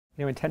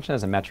Intention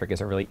as a metric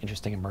is a really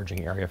interesting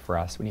emerging area for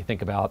us. When you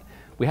think about,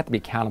 we have to be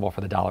accountable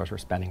for the dollars we're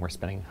spending. We're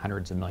spending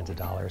hundreds of millions of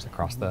dollars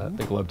across the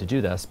globe to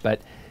do this,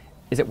 but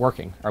is it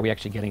working? Are we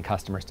actually getting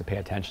customers to pay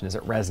attention? Is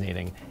it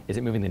resonating? Is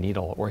it moving the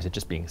needle, or is it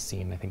just being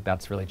seen? I think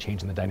that's really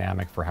changing the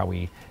dynamic for how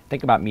we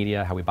think about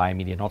media, how we buy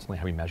media, and ultimately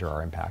how we measure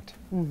our impact.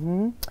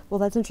 Well,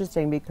 that's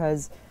interesting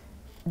because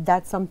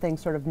that's something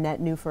sort of net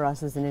new for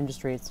us as an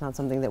industry. It's not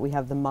something that we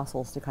have the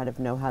muscles to kind of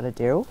know how to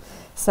do.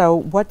 So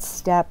what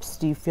steps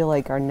do you feel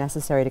like are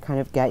necessary to kind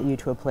of get you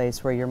to a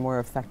place where you're more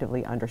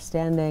effectively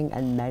understanding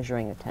and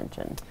measuring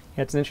attention?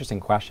 Yeah, it's an interesting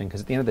question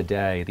because at the end of the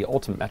day, the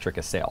ultimate metric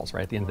is sales,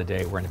 right? At the end of the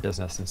day, we're in a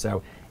business, and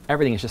so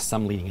everything is just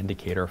some leading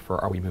indicator for,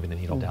 are we moving the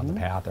needle down the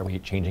path? Are we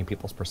changing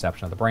people's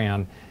perception of the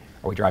brand?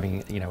 Are we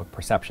driving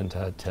perception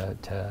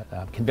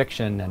to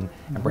conviction and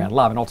brand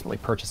love, and ultimately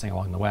purchasing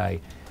along the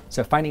way?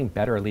 So finding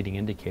better leading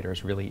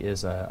indicators really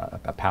is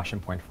a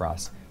passion point for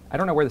us. I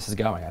don't know where this is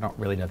going. I don't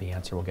really know the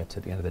answer we'll get to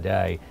at the end of the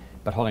day,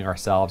 but holding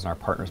ourselves and our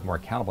partners more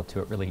accountable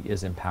to it really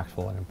is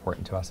impactful and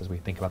important to us as we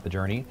think about the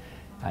journey.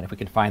 And if we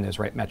can find those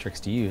right metrics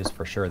to use,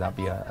 for sure, that'd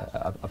be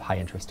of high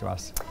interest to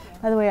us.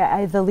 By the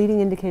way, the leading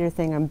indicator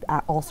thing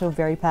I'm also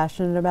very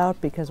passionate about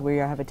because we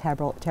have a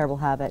terrible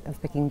habit of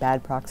picking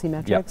bad proxy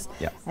metrics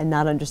and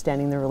not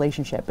understanding the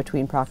relationship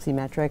between proxy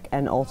metric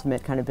and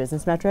ultimate kind of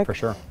business metric. For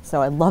sure.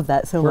 So I love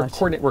that so much.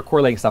 We're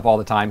correlating stuff all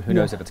the time. Who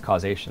knows if it's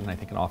causation? I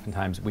think, and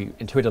oftentimes we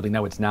intuitively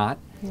know it's not,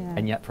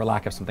 and yet for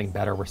lack of something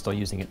better, we're still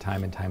using it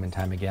time and time and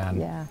time again.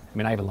 Yeah. I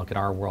mean, I even look at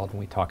our world when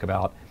we talk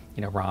about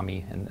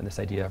ROMI and this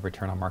idea of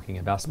return on marketing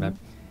investment.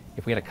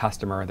 If we had a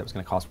customer that was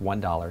going to cost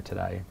 $1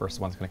 today versus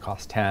one's going to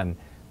cost 10,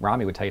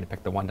 ROMI would tell you to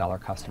pick the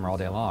 $1 customer all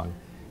day long.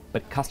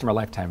 But customer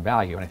lifetime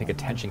value, and I think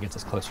attention gets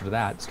us closer to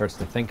that, starts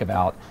to think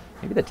about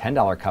maybe the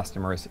 $10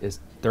 customer is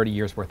 30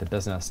 years worth of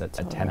business at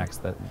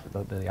 10x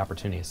the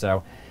opportunity.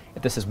 So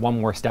if this is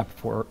one more step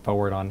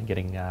forward on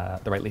getting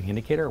the right leading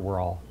indicator, we're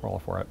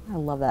all for it. I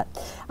love that.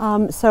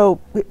 So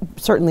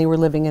certainly we're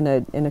living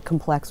in a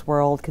complex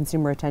world.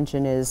 Consumer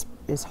attention is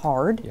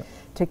hard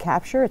to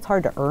capture. It's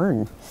hard to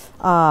earn.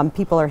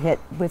 People are hit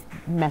with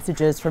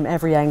messages from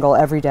every angle,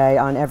 every day,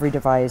 on every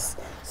device.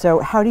 So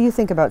how do you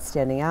think about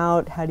standing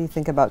out? How do you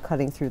think about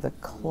cutting through the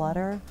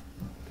clutter?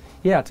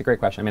 Yeah, it's a great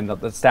question. I mean,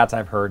 the stats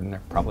I've heard, and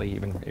they're probably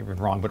even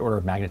wrong, but order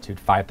of magnitude,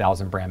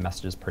 5,000 brand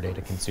messages per day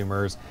to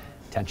consumers.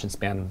 Attention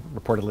span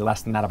reportedly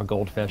less than that of a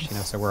goldfish.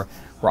 So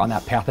we're on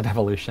that path of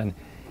evolution.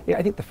 Yeah,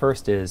 I think the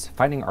first is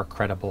finding our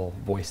credible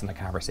voice in the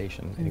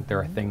conversation. I think there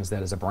are things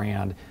that as a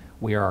brand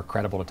we are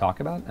credible to talk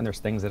about, and there's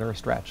things that are a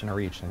stretch and a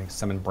reach. I think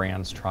some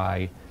brands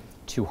try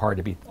too hard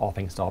to be all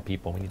things to all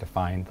people. We need to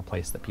find the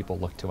place that people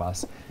look to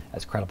us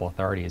as credible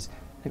authorities.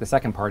 I think the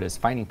second part is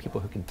finding people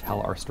who can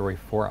tell our story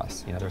for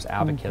us. There's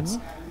advocates,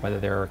 whether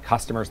they're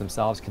customers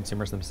themselves,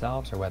 consumers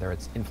themselves, or whether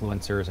it's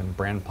influencers and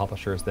brand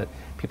publishers that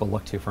people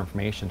look to for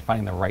information,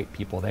 finding the right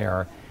people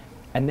there.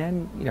 And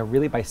then,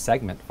 really by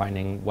segment,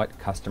 finding what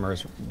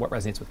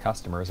resonates with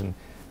customers. And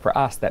for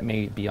us, that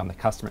may be on the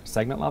customer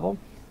segment level,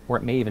 or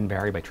it may even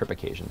vary by trip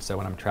occasion. So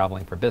when I'm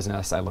traveling for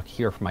business, I look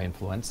here for my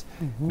influence,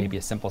 maybe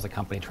as simple as a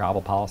company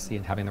travel policy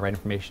and having the right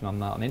information on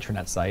the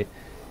intranet site.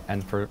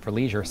 And for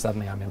leisure,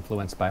 suddenly I'm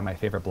influenced by my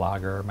favorite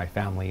blogger, my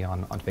family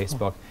on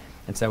Facebook.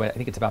 And so I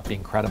think it's about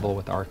being credible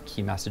with our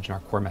key message and our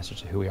core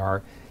message of who we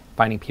are,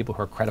 finding people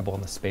who are credible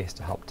in the space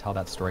to help tell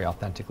that story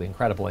authentically and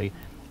credibly,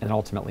 and then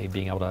ultimately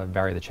being able to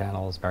vary the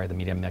channels, vary the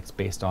media mix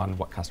based on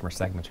what customer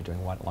segments are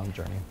doing what along the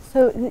journey.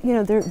 So,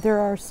 there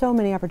are so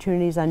many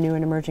opportunities on new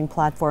and emerging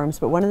platforms,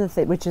 but one of the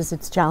things, which is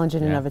it's challenge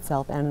in and of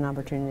itself and an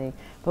opportunity,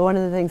 but one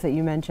of the things that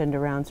you mentioned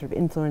around sort of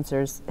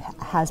influencers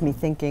has me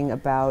thinking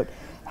about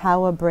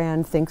how a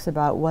brand thinks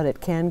about what it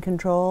can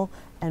control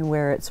and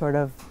where it sort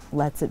of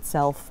lets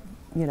itself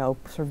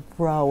sort of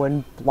grow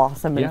and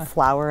blossom and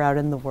flower out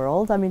in the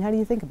world. I mean, how do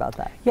you think about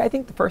that? Yeah, I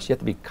think first you have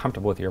to be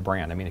comfortable with your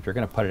brand. I mean, if you're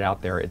going to put it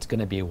out there, it's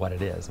going to be what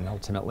it is. And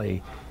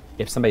ultimately,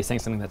 if somebody's saying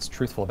something that's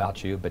truthful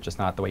about you, but just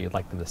not the way you'd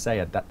like them to say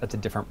it, that's a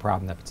different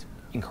problem that's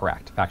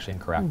incorrect, factually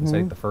incorrect. And so I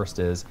think the first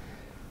is,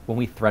 when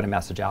we thread a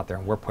message out there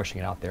and we're pushing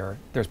it out there,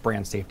 there's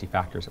brand safety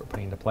factors that we're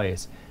putting into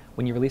place.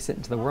 When you release it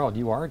into the world,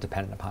 you are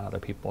dependent upon other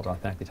people to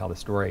authentically tell the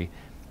story.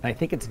 And I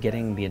think it's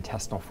getting the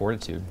intestinal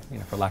fortitude,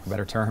 for lack of a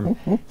better term,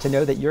 to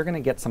know that you're going to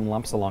get some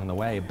lumps along the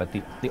way, but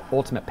the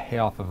ultimate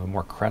payoff of a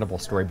more credible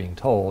story being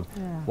told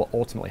will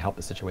ultimately help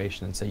the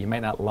situation. And so you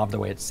might not love the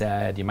way it's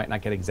said, you might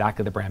not get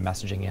exactly the brand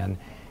messaging in,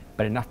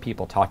 but enough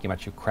people talking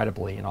about you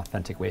credibly in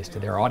authentic ways to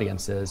their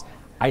audiences,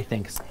 I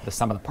think the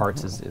sum of the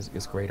parts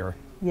is greater.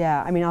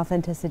 Yeah, I mean,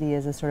 authenticity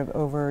is a sort of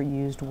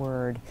overused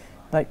word,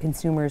 but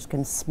consumers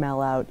can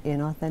smell out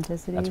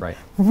inauthenticity. That's right.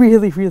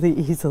 Really, really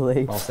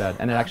easily. Well said.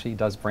 And it actually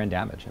does brand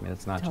damage. I mean,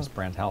 it's not just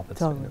brand health, it's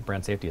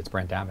brand safety, it's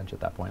brand damage at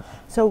that point.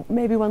 So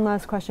maybe one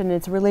last question,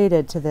 it's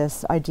related to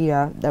this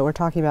idea that we're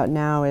talking about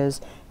now,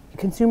 is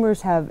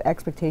consumers have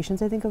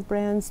expectations, I think, of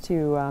brands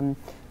to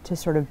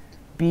sort of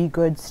be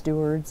good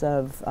stewards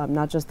of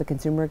not just the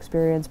consumer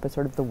experience, but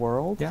sort of the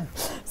world. Yeah.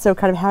 So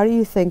kind of how do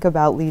you think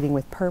about leading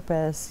with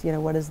purpose? You know,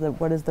 what is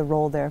the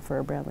role there for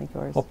a brand like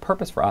yours? Well,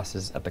 purpose for us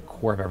is at the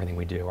core of everything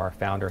we do. Our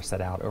founder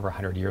set out over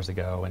 100 years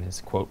ago, and his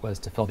quote was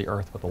to fill the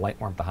earth with the light,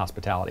 warmth, and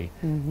hospitality.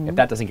 If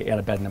that doesn't get you out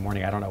of bed in the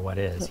morning, I don't know what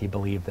is. He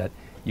believed that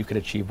you could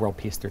achieve world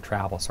peace through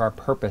travel. So our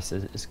purpose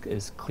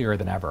is clearer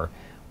than ever.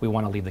 We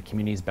want to leave the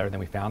communities better than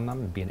we found them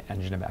and be an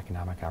engine of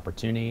economic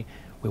opportunity.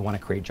 We want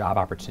to create job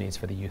opportunities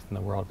for the youth in the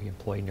world. We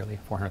employ nearly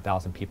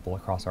 400,000 people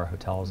across our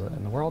hotels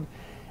in the world.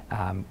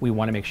 We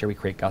want to make sure we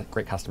create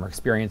great customer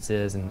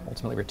experiences and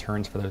ultimately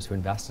returns for those who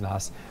invest in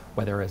us,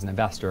 whether as an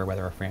investor,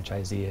 whether a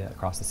franchisee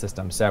across the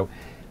system. So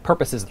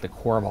purpose is at the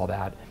core of all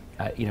that.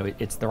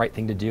 It's the right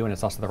thing to do, and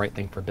it's also the right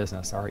thing for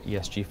business. Our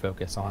ESG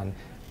focus on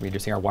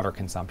reducing our water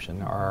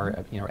consumption,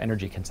 our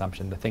energy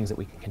consumption, the things that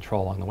we can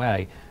control along the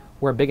way.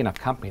 We're a big enough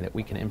company that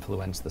we can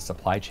influence the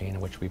supply chain in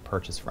which we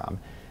purchase from.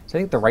 So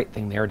I think the right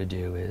thing there to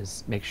do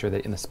is make sure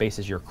that in the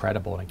spaces you're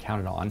credible and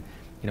counted on.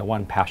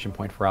 One passion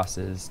point for us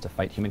is to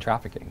fight human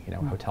trafficking.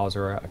 Hotels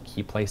are a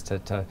key place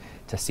to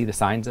see the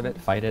signs of it,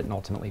 fight it, and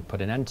ultimately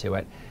put an end to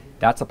it.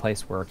 That's a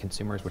place where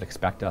consumers would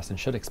expect us and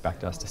should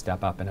expect us to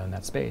step up and own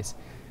that space.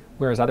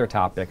 Whereas other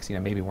topics,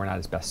 maybe we're not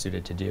as best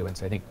suited to do. And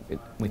so I think when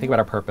we think about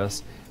our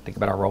purpose, think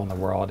about our role in the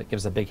world, it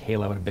gives a big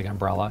halo and a big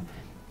umbrella.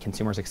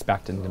 Consumers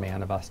expect and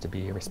demand of us to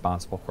be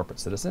responsible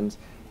corporate citizens,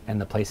 and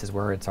the places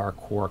where it's our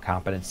core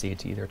competency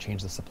to either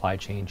change the supply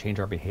chain, change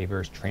our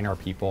behaviors, train our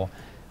people,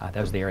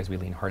 those are the areas we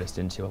lean hardest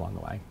into along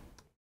the way.